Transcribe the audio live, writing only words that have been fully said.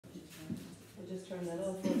just turn that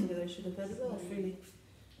off altogether. I should have had it off really.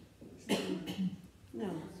 No.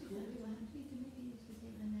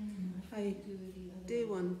 Hi, day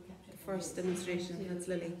one, first demonstration, that's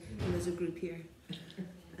Lily, and there's a group here.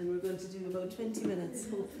 And we're going to do about 20 minutes,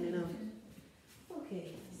 hopefully now.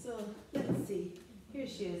 Okay, so let's see. Here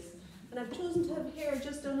she is. And I've chosen to have hair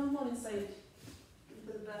just done on one side,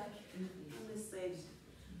 for the back, on this side.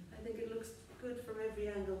 I think it looks good from every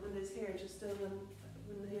angle when there's hair just done on,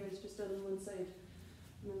 when the hair is just done on one side.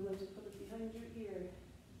 And I'm going to put it behind your ear,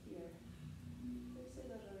 here.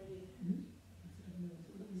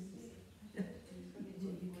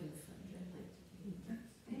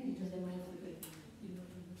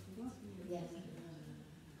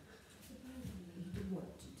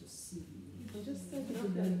 Did I say that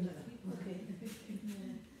already? Okay.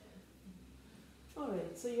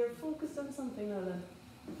 Alright, so you're focused on something now then.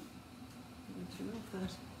 I'll turn off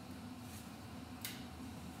that.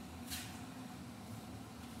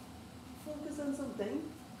 Focus on something,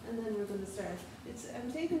 and then we're going to start.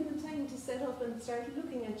 I'm taking the time to set up and start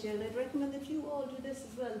looking at you, and I'd recommend that you all do this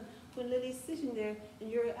as well. When Lily's sitting there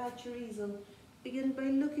and you're at your easel, begin by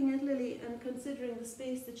looking at Lily and considering the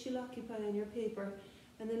space that she'll occupy on your paper,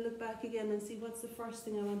 and then look back again and see what's the first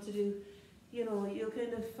thing I want to do. You know, you'll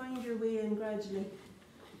kind of find your way in gradually.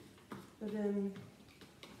 But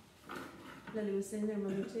Lily was saying there,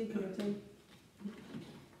 Mum, you're taking your time.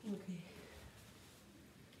 Okay.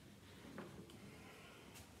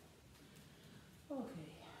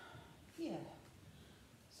 Okay. Yeah.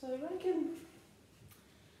 So I reckon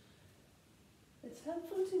it's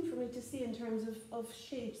helpful too for me to see in terms of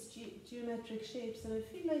shapes, geometric shapes, and I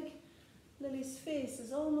feel like Lily's face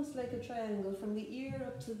is almost like a triangle from the ear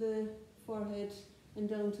up to the forehead and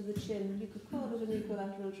down to the chin. You could call it an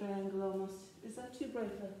equilateral triangle almost. Is that too bright,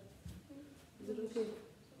 Phil? Is it okay?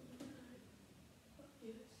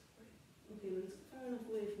 Okay, well it's far enough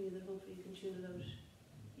away from you that hopefully you can tune it out.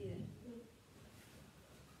 Yeah.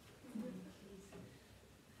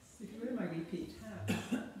 If you wear my repeat hat, that'd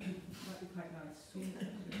be quite nice.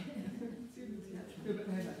 A bit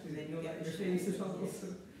behind actually, then you'll get your face as well. So.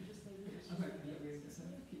 I might be wearing this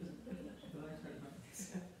out. Keep the light out of my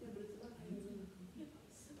face.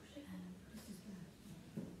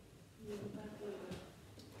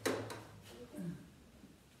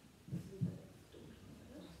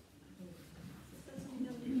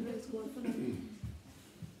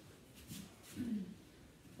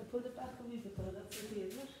 I pulled it back a wee bit, but that's okay,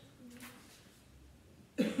 isn't it?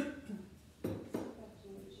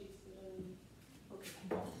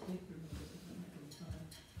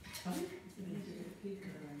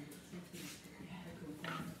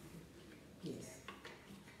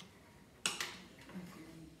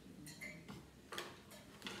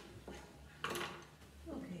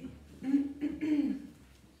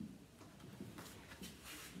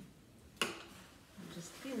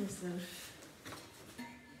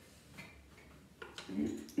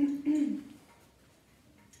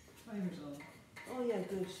 Oh yeah,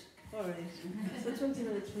 good. Alright. So 20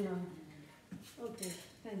 minutes from now. Okay,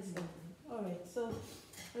 thanks. Alright, so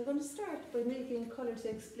I'm going to start by making colour to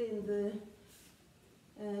explain the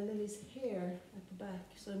Lily's hair at the back.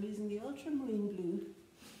 So I'm using the ultramarine blue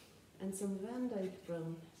and some Van Dyke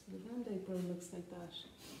brown. So the Van Dyke brown looks like that.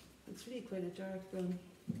 It's really quite a dark brown,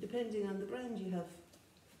 depending on the brand you have.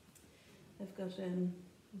 I've got, I don't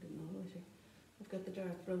know, lighter. I've got the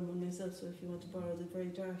dark brown one myself, so if you want to borrow the very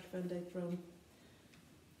dark Van Dyke brown,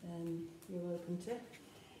 you're welcome to.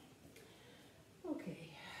 Okay,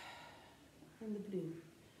 and the blue.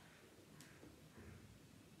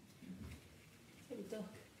 It's like a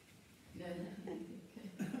duck.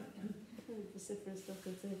 Vociferous duck,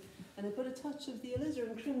 I'd say. And I put a touch of the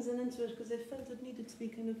alizarin crimson into it because I felt it needed to be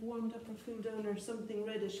kind of warmed up or cooled down, or something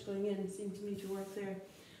reddish going in. It seemed to me to work there.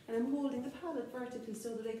 And I'm holding the palette vertically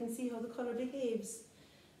so that I can see how the colour behaves.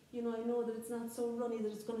 You know, I know that it's not so runny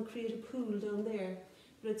that it's going to create a pool down there,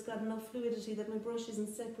 but it's got enough fluidity that my brush isn't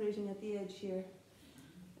separating at the edge here.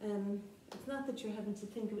 It's not that you're having to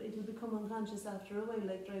think of it, it'll become unconscious after a while,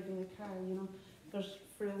 like driving a car, you know, but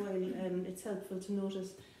for a while it's helpful to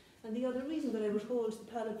notice. And the other reason that I would hold the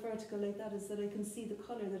palette vertical like that is that I can see the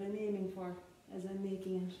colour that I'm aiming for as I'm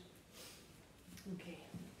making it. Okay.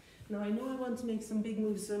 Now I know I want to make some big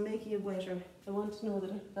moves, so I'm making it wetter. I want to know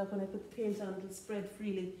that when I put the paint on, it'll spread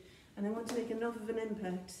freely. And I want to make enough of an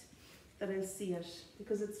impact that I'll see it,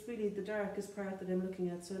 because it's really the darkest part that I'm looking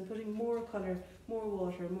at. So I'm putting more colour, more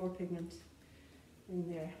water, more pigment in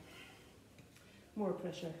there. More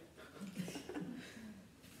pressure.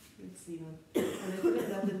 Let's see one. And I put in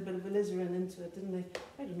that little bit of alizarin into it, didn't I?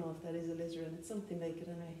 I don't know if that is alizarin, it's something like it,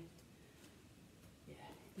 and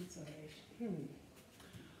It's alright.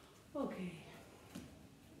 Okay.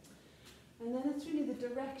 And then it's really the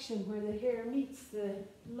direction where the hair meets the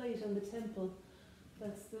light on the temple.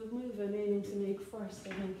 That's the move I'm aiming to make first,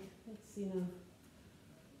 I think. Let's see now.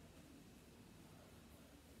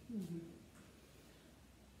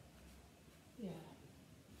 Yeah.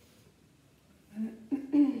 And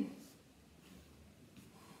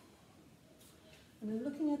I'm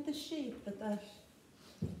looking at the shape that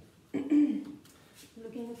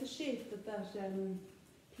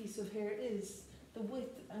piece of hair is, the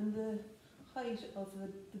width and the height of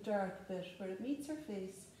the dark bit where it meets her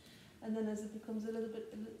face, and then as it becomes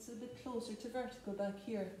it's a bit closer to vertical back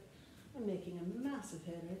here. I'm making a massive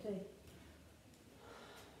head, aren't I?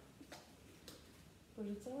 But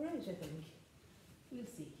it's alright, I think. We'll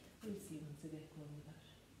see once I get going with that.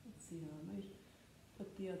 Let's see now, I might put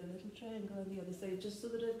the other little triangle on the other side just so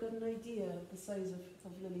that I've got an idea of the size of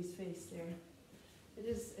Lily's face there.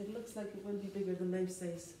 It looks like it will be bigger than life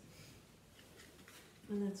size.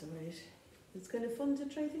 And that's alright. It's kind of fun to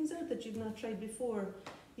try things out that you've not tried before.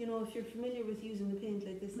 You know, if you're familiar with using the paint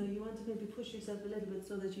like this, now you want to maybe push yourself a little bit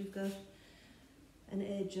so that you've got an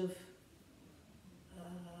edge of,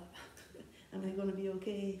 am I going to be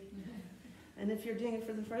okay? And if you're doing it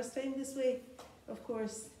for the first time this way, of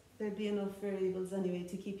course, there'd be enough variables anyway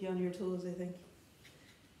to keep you on your toes, I think.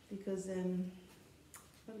 Because,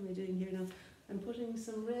 what am I doing here now? I'm putting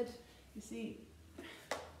some red, you see,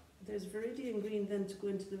 there's viridian green then to go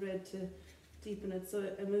into the red to deepen it. So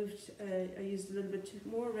I used a little bit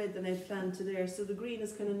more red than I planned to there. So the green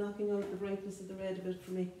is kind of knocking out the brightness of the red a bit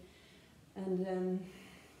for me. And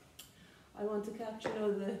I want to capture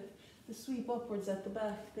now the sweep upwards at the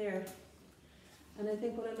back there. And I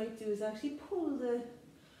think what I might do is actually pull the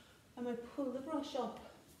brush up.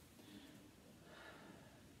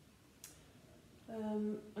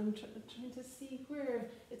 I'm trying to see where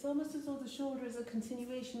it's almost as though the shoulder is a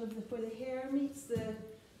continuation of where the hair meets the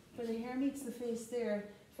face there.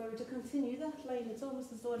 If I were to continue that line, it's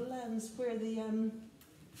almost as though it lands where the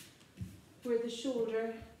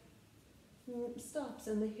shoulder stops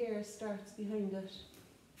and the hair starts behind it.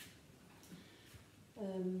 I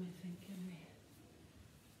think anyway.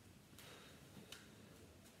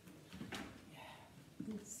 Yeah.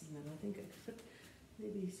 Let's see now. I think I could put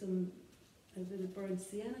maybe a bit of burnt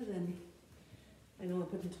sienna then. I know I'm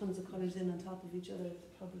putting tons of colours in on top of each other.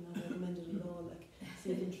 It's probably not recommended at all. Like, so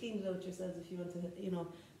you can clean it out yourselves if you want to, you know.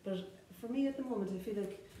 But for me at the moment, I feel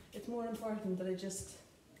like it's more important that I just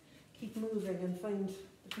keep moving and find the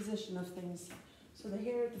position of things. So the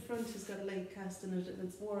hair at the front has got a light cast in it, and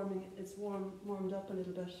it's warmed up a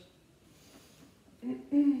little bit.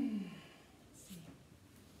 Let's see.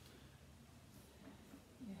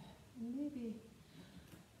 Yeah, maybe.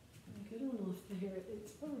 I don't know if the hair,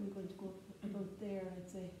 it's probably going to go about there, I'd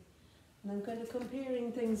say. And I'm kind of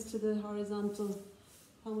comparing things to the horizontal.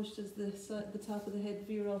 How much does the top of the head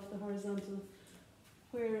veer off the horizontal?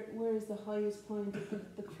 Where is the highest point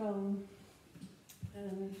of the crown?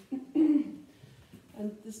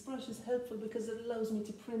 And this brush is helpful because it allows me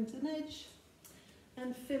to print an edge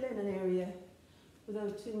and fill in an area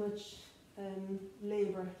without too much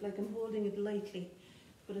labour. Like I'm holding it lightly,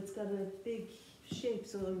 but it's got a big shape,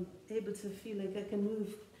 so I'm able to feel like I can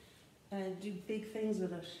move and do big things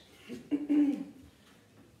with it.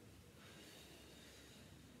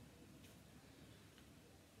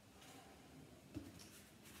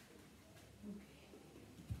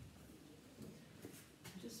 I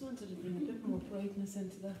just wanted to bring a bit more brightness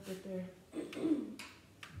into that bit there.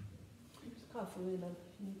 Just cough away, love,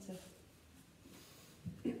 if you need to.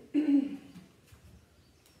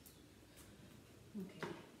 Okay.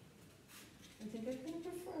 I think I kind of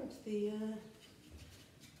preferred the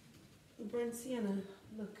burnt sienna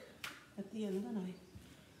look at the end, didn't I?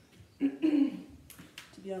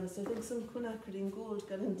 To be honest, I think some quinacridine gold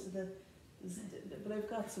got into but I've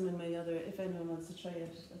got some in my other, if anyone wants to try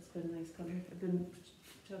it, that's quite a nice colour. I've been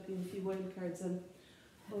chucking a few wild cards in.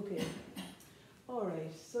 Okay,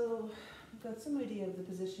 alright, so I've got some idea of the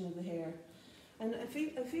position of the hair. And I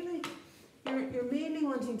feel like you're mainly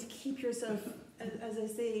wanting to keep yourself, as I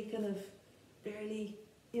say, kind of barely,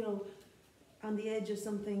 you know, on the edge of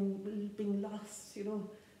something being lost, you know.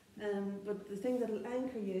 But the thing that will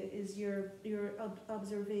anchor you is your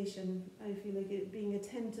observation. I feel like being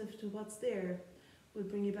attentive to what's there will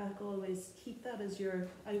bring you back always. Keep that as your,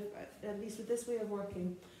 at least with this way of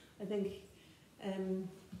working, I think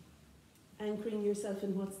anchoring yourself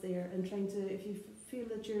in what's there and trying to, if you feel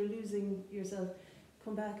that you're losing yourself,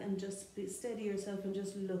 come back and just steady yourself and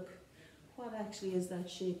just look. What actually is that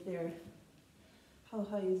shape there? How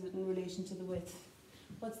high is it in relation to the width?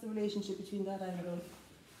 What's the relationship between that angle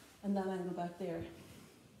that angle back there.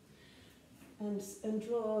 And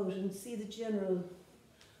draw out and see the general.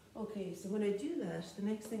 Okay, so when I do that, the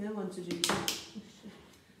next thing I want to do,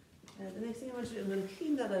 I'm going to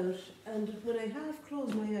clean that out, and when I half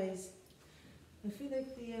close my eyes, I feel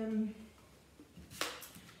like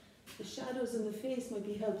the shadows in the face might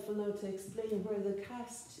be helpful now to explain where the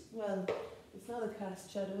cast, well, it's not a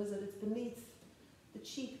cast shadow, is it? It's beneath the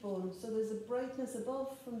cheekbone. So there's a brightness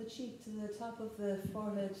above from the cheek to the top of the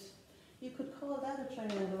forehead. You could call that a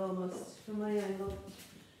triangle almost, from my angle.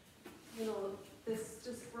 You know, this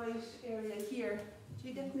just bright area here. Do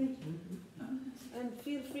you get me? And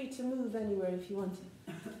feel free to move anywhere if you want.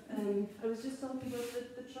 I was just talking about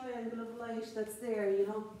the triangle of light that's there, you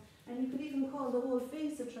know. And you could even call the whole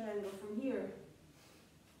face a triangle from here.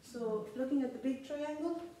 So looking at the big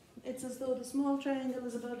triangle, it's as though the small triangle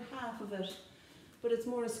is about half of it, but it's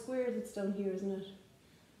more a square that's down here, isn't it?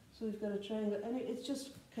 So we've got a triangle, and it's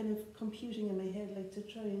just kind of computing in my head, like to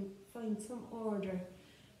try and find some order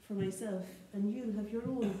for myself. And you'll have your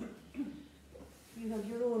own. You have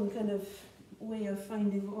your own kind of way of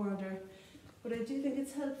finding order. But I do think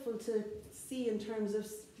it's helpful to see in terms of,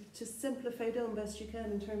 to simplify down best you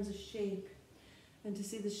can in terms of shape, and to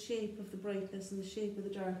see the shape of the brightness and the shape of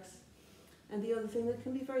the darks. And the other thing that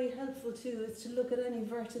can be very helpful too is to look at any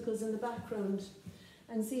verticals in the background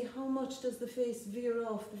and see how much does the face veer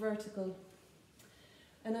off the vertical.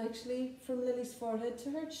 And actually, from Lily's forehead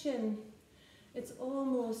to her chin, it's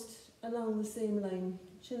almost along the same line.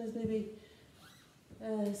 Chin is maybe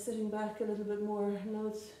sitting back a little bit more. Now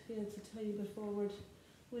it's a tiny bit forward.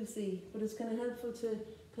 We'll see. But it's kind of helpful to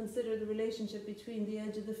consider the relationship between the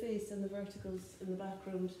edge of the face and the verticals in the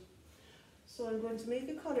background. So I'm going to make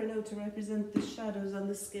a colour now to represent the shadows on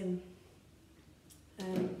the skin.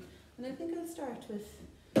 And I think I'll start with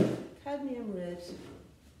cadmium red.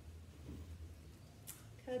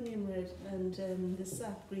 Cadmium red and the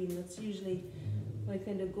sap green. That's usually my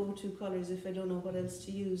kind of go-to colours if I don't know what else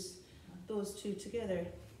to use. Those two together.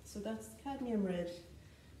 So that's cadmium red,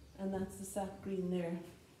 and that's the sap green there.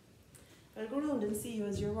 I'll go around and see you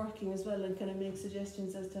as you're working as well, and kind of make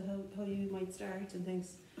suggestions as to how you might start and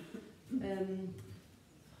things.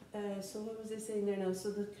 So what was I saying there now?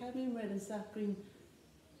 So the cadmium red and sap green,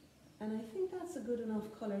 and I think that's a good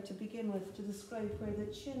enough colour to begin with to describe where the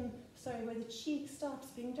where the cheek stops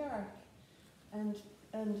being dark and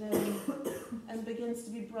begins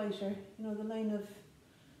to be brighter. You know, the line of,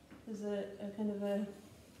 there's a kind of a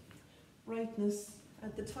brightness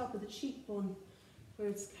at the top of the cheekbone where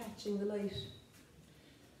it's catching the light,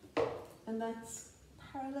 and that's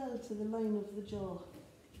parallel to the line of the jaw.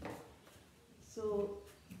 So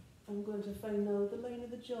I'm going to find now the line of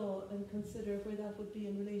the jaw and consider where that would be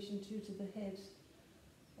in relation to the head,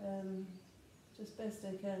 just best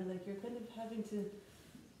I can. Like, you're kind of having to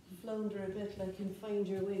flounder a bit, like, and find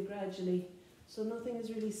your way gradually. So nothing is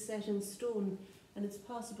really set in stone. And it's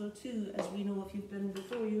possible too, as we know, if you've been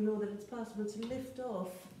before, you know that it's possible to lift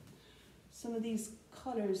off some of these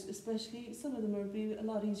colours, especially some of them are be a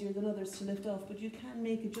lot easier than others to lift off, but you can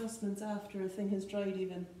make adjustments after a thing has dried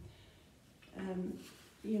even.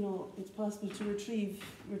 You know, it's possible to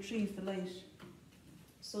retrieve the light.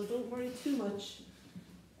 So don't worry too much.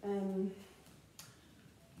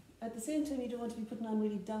 At the same time, you don't want to be putting on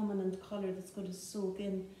really dominant colour that's going to soak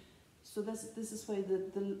in. So this is why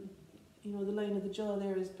the line of the jaw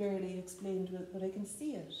there is barely explained, but I can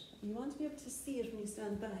see it. You want to be able to see it when you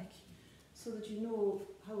stand back, so that you know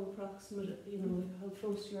how approximate, you know, how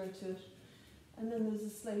close you are to it. And then there's a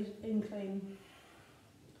slight incline.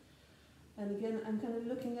 And again, I'm kind of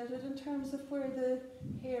looking at it in terms of where the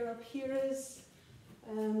hair up here is,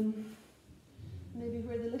 maybe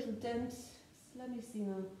where the little dent, let me see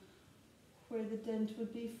now, where the dent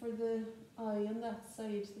would be for the eye on that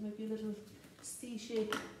side. There might be a little C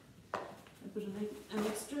shape. I put an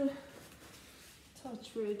extra touch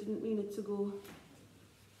where I didn't mean it to go.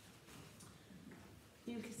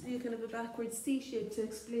 You can see kind of a backward C shape to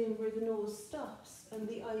explain where the nose stops and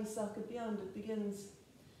the eye socket beyond it begins.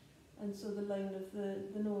 And so the line of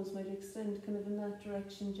the nose might extend kind of in that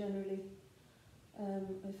direction generally,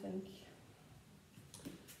 I think.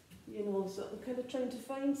 You know, so I'm kind of trying to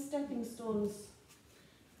find stepping stones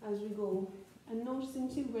as we go. And noticing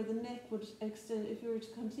too where the neck would extend, if you were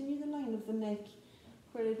to continue the line of the neck,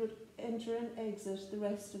 where it would enter and exit the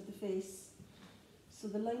rest of the face. So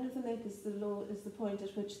the line of the neck is the point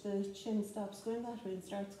at which the chin stops going that way and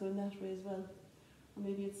starts going that way as well. Or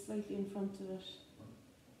maybe it's slightly in front of it.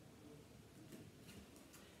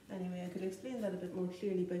 Anyway, I could explain that a bit more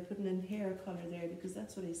clearly by putting in hair colour there, because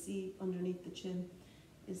that's what I see underneath the chin,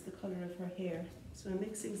 is the colour of her hair. So I'm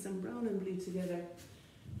mixing some brown and blue together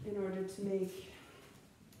in order to make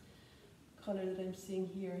the colour that I'm seeing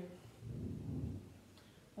here,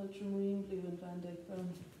 ultramarine blue and Van Dyke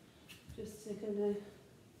brown, just to kind of,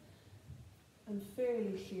 I'm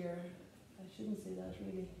fairly clear. I shouldn't say that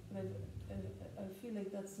really, but I feel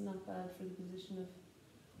like that's not bad for the position of,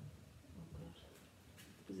 oh God,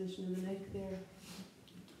 position of the neck there.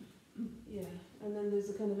 Yeah, and then there's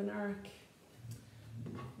a kind of an arc.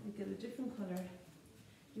 You get a different colour.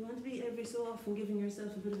 You want to be every so often giving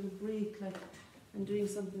yourself a bit of a break, like, and doing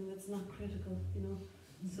something that's not critical, you know.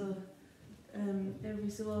 So every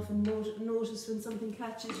so often notice when something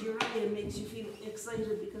catches your eye and makes you feel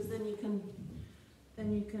excited, because then you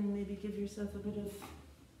can maybe give yourself a bit of.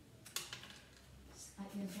 Yes, I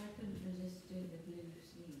couldn't resist doing the blue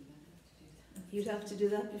sleeve. You'd have to do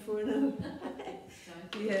that before now.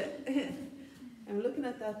 Yeah. I'm looking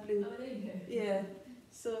at that blue. Oh, there you go. Yeah.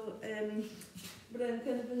 So, but I'm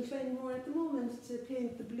kind of inclined more at the moment to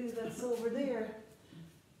paint the blue that's over there.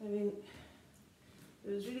 I mean,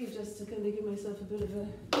 it was really just to kind of give myself a bit of a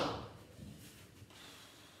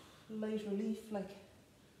light relief, like,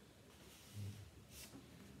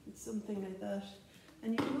 it's something like that.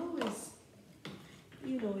 And you can always,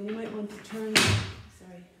 you know, you might want to turn,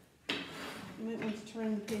 you might want to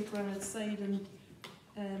turn the paper on its side and,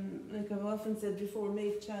 like I've often said before,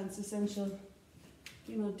 make chance essential.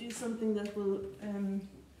 You know, do something that will,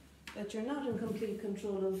 that you're not in complete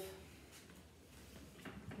control of.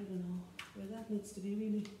 I don't know where that needs to be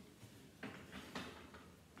really.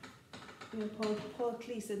 You know, Paul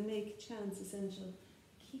Klee said, make chance essential.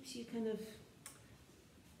 Keeps you kind of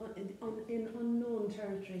in unknown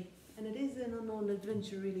territory. And it is an unknown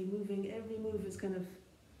adventure really, moving, every move is kind of,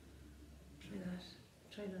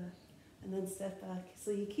 try that, and then step back.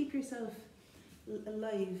 So you keep yourself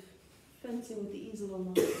alive, fencing with the easel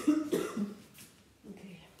almost.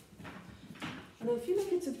 Okay. And I feel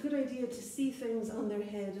like it's a good idea to see things on their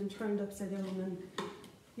head and turned upside down, and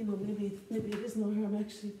you know, maybe it is no harm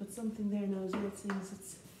actually, but something there now is what seems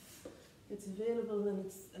it's available and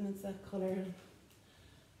it's that colour.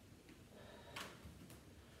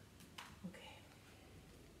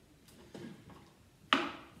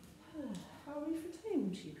 How are we for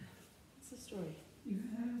time, Sheila? What's the story? You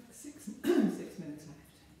have 6 minutes left.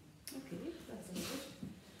 Okay, that's a good.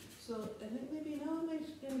 So I think maybe now I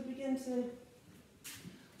might begin to.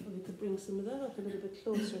 Well, we could bring some of that up a little bit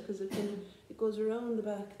closer, because it goes around the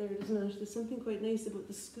back there, doesn't it? There's something quite nice about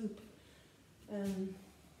the scoop. And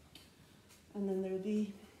then there'll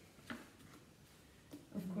be,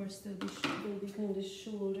 of course, there'll be kind of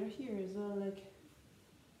shoulder here as well, like.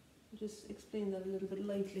 I'll just explain that a little bit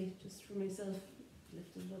lightly, just for myself.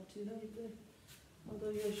 Lifted it up too high there.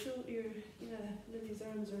 Although Lily's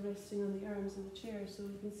arms are resting on the arms of the chair, so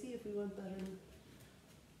we can see if we want that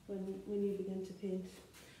or not when you begin to paint.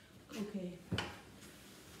 Okay.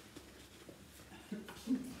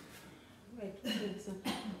 Right. Okay. So,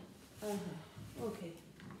 okay.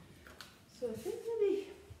 So I think maybe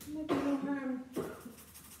might be no harm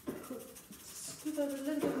to scoop out a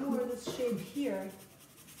little bit more of this shape here.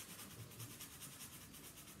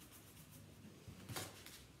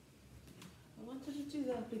 To do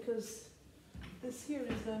that because this here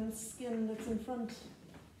is skin that's in front.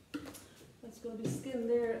 That's going to be skin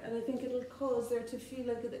there, and I think it'll cause there to feel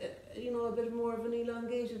like a bit more of an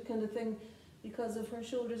elongated kind of thing, because of her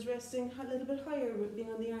shoulders resting a little bit higher with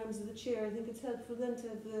being on the arms of the chair. I think it's helpful then to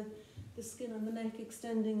have the skin on the neck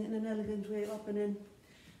extending in an elegant way up and in.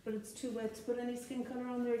 But it's too wet to put any skin colour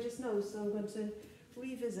on there just now, so I'm going to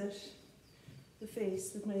revisit the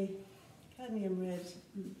face with my cadmium red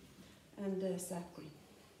and sap green.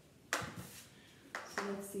 So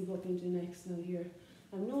let's see what we do next now here.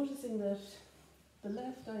 I'm noticing that the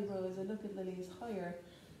left eyebrow, as I look at Lily, is higher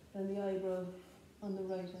than the eyebrow on the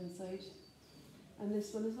right hand side. And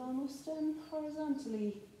this one is almost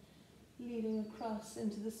horizontally leading across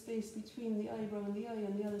into the space between the eyebrow and the eye,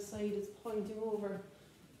 and the other side is pointing over.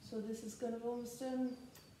 So this is kind of almost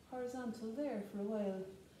horizontal there for a while.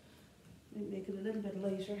 Maybe make it a little bit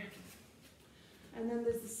lighter. And then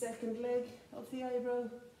there's the second leg of the eyebrow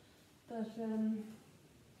that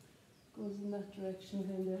goes in that direction,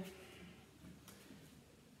 kind of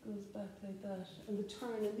goes back like that. And the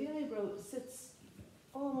turn in the eyebrow sits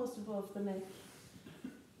almost above the neck.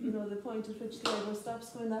 You know, the point at which the eyebrow stops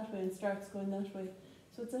going that way and starts going that way.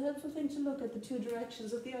 So it's a helpful thing to look at the two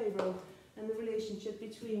directions of the eyebrow and the relationship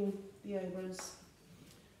between the eyebrows.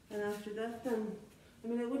 And after that then, I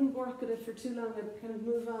mean, I wouldn't work at it for too long, I'd kind of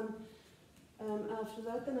move on. After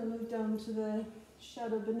that then I move down to the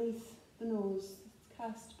shadow beneath the nose,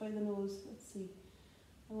 cast by the nose. Let's see.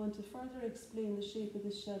 I want to further explain the shape of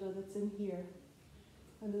this shadow that's in here.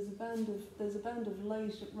 and there's a band of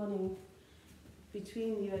light running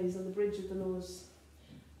between the eyes on the bridge of the nose.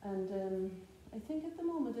 And I think at the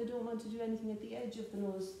moment I don't want to do anything at the edge of the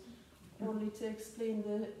nose, only to explain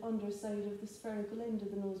the underside of the spherical end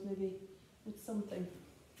of the nose maybe with something.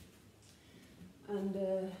 And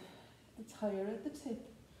it's higher at the tip.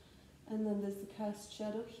 And then there's the cast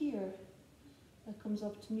shadow here that comes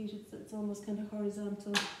up to meet it. It's almost kind of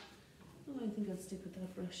horizontal. Oh, I think I'll stick with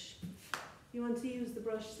that brush. You want to use the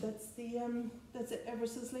brush that's ever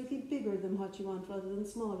so slightly bigger than what you want, rather than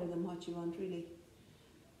smaller than what you want, really.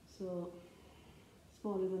 So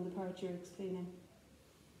smaller than the part you're explaining.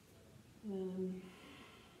 And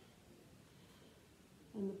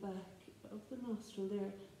the back of the nostril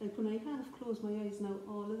there. Like when I half close my eyes now,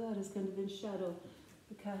 all of that is kind of in shadow.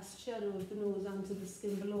 The cast shadow of the nose onto the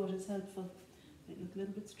skin below it is helpful. It might look a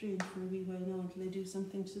little bit strange for a wee while now until I do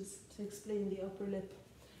something to explain the upper lip,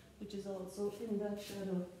 which is also in that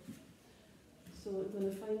shadow. So I'm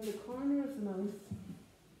going to find the corner of the mouth.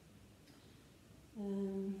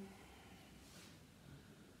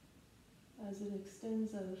 As it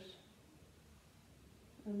extends out,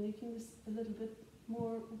 I'm making this a little bit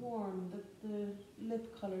more warm, the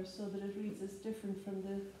lip colour, so that it reads as different from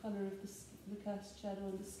the colour of the cast shadow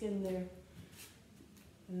on the skin there.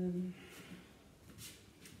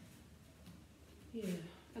 Yeah,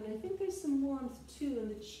 and I think there's some warmth too in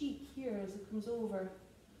the cheek here as it comes over.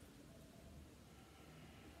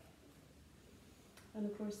 And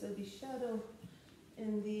of course there'll be shadow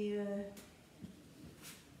in the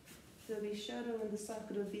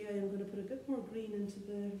socket of the eye. I'm going to put a bit more green into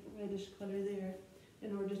the reddish colour there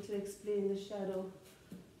in order to explain the shadow.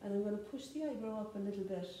 And I'm going to push the eyebrow up a little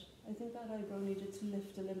bit. I think that eyebrow needed to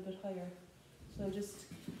lift a little bit higher. So I just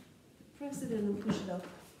press it in and push it up.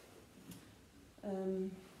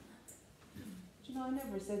 You know, I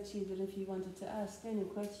never said to you that if you wanted to ask any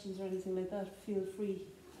questions or anything like that, feel free.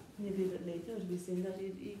 Maybe a bit late now to be saying that.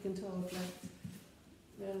 You can talk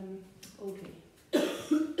like, okay.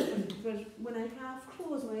 But when I half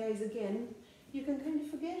close my eyes again, you can kind of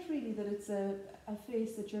forget really that it's a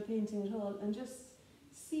face that you're painting at all, and just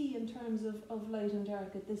see in terms of light and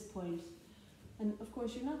dark at this point. And of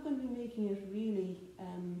course you're not going to be making it really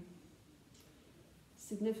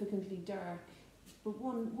significantly dark, but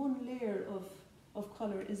one layer of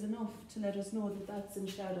colour is enough to let us know that that's in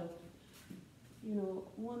shadow. You know,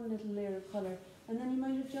 one little layer of colour, and then you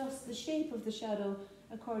might adjust the shape of the shadow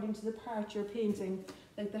according to the part you're painting.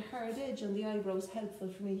 Like the hard edge on the eyebrow is helpful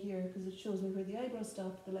for me here because it shows me where the eyebrows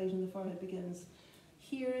stop, the light on the forehead begins.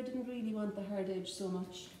 Here I didn't really want the hard edge so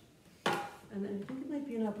much. And I think it might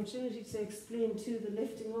be an opportunity to explain too the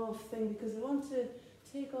lifting off thing, because I want to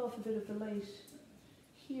take off a bit of the light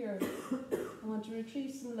here. I want to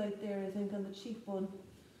retrieve some light there, I think, on the cheekbone,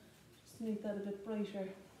 just to make that a bit brighter.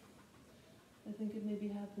 I think it maybe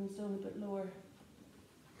happens down a bit lower,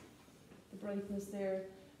 the brightness there.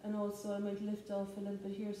 And also I might lift off a little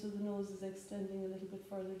bit here so the nose is extending a little bit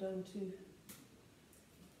further down too.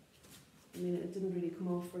 I mean, it didn't really come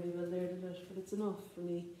off very well there, did it? But it's enough for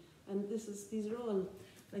me. And these are all,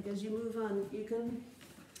 like, as you move on, you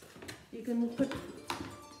can put,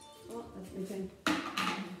 oh, that's my thing.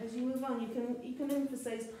 As you move on, you can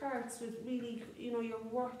emphasize parts with really, you know, you're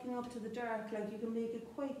working up to the dark, like you can make it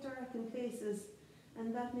quite dark in places,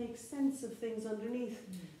 and that makes sense of things underneath.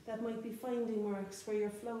 That might be finding marks where you're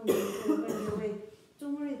floundering and bending your way.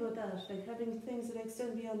 Don't worry about that. Like, having things that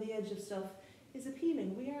extend beyond the edge of stuff is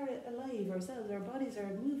appealing. We are alive ourselves. Our bodies are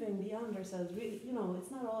moving beyond ourselves. Really, you know, it's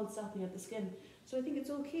not all stopping at the skin. So I think it's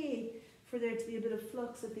okay for there to be a bit of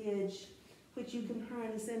flux at the edge, which you can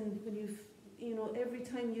harness in when you know, every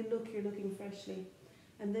time you look, you're looking freshly,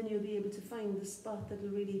 and then you'll be able to find the spot that will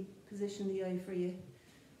really position the eye for you.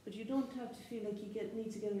 But you don't have to feel like you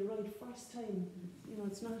need to get it right first time. You know,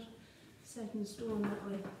 it's not set in stone that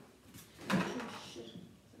way. Oh, shit.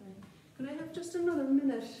 Sorry. Can I have just another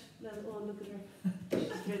minute? Oh, look at her.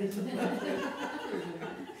 She's ready to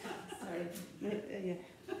Sorry. Yeah.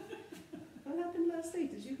 What happened last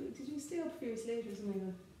night? Did you stay up fierce late or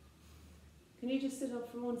something? Can you just sit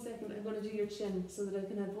up for 1 second? I'm going to do your chin so that I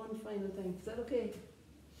can have one final thing. Is that okay?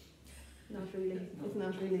 Not really. It's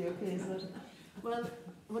not really okay, is it? Well,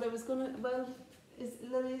 what I was going to... Well, is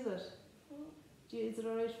it? Is it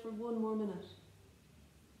alright for 1 more minute?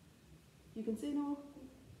 You can say no?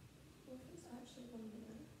 Well, if it's actually 1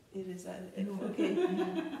 minute. It is, okay.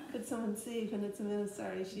 Could someone say when it's a minute?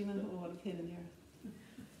 Sorry, Shimon, oh, what a pain in here.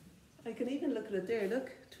 I can even look at it there,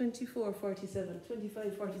 look. 24:47,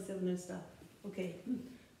 25:47 and stop. Okay,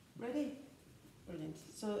 ready? Brilliant.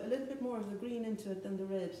 So a little bit more of the green into it than the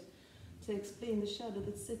red to explain the shadow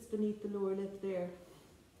that sits beneath the lower lip there.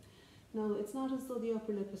 Now, it's not as though the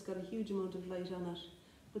upper lip has got a huge amount of light on it,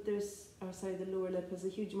 but there's, or sorry, the lower lip has a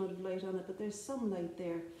huge amount of light on it, but there's some light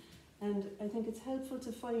there. And I think it's helpful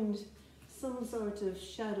to find some sort of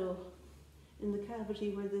shadow in the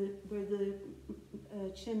cavity where the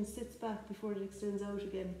chin sits back before it extends out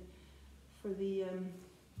again, for the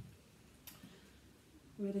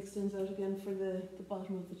where it extends out again for the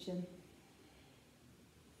bottom of the chin.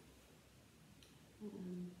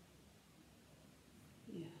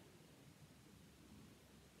 Yeah.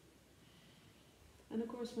 And of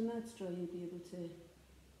course, when that's dry, you'll be able to.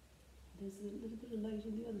 There's a little bit of light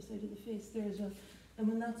on the other side of the face there as well. And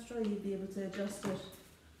when that's dry, you'll be able to adjust it.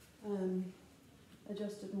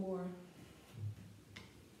 Adjust it more.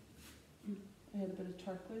 I had a bit of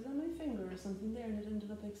turquoise on my finger or something there, and it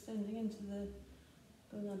ended up extending into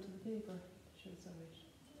going onto the paper. Sure, it's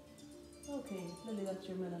alright. Okay, Lily, that's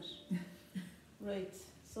your minute. Right,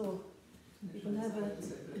 so you can have a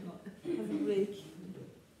break.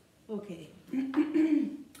 Okay. I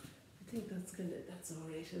think that's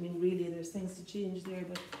alright. I mean, really, there's things to change there,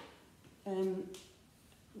 but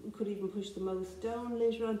we could even push the mouth down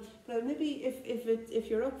later on. But maybe if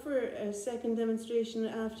you're up for a second demonstration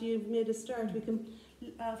after you've made a start, we can,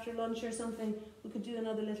 after lunch or something, we could do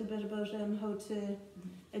another little bit about how to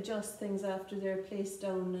adjust things after they're placed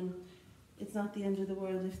down. And it's not the end of the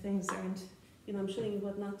world if things aren't. You know, I'm showing you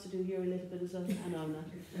what not to do here a little bit as well. I know I'm not.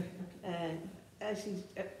 Actually,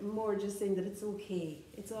 more just saying that it's okay.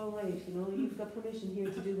 It's all right. You know, you've got permission here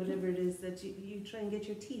to do whatever it is that you try and get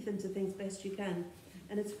your teeth into things best you can.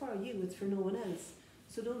 And it's for you, it's for no one else.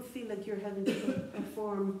 So don't feel like you're having to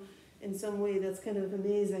perform in some way that's kind of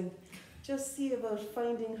amazing. Just see about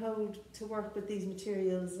finding how to work with these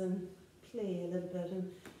materials and play a little bit.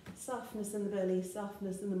 And softness in the belly,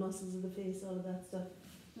 softness in the muscles of the face, all of that stuff.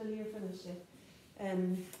 Lily, you're finished, yeah.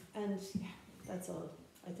 And yeah, that's all.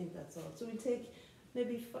 I think that's all. So we'll take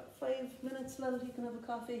maybe 5 minutes, Lil, you can have a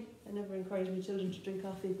coffee. I never encourage my children to drink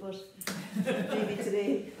coffee, but maybe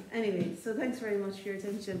today. Anyway, so thanks very much for your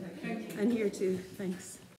attention. Thank you. And here too, thanks.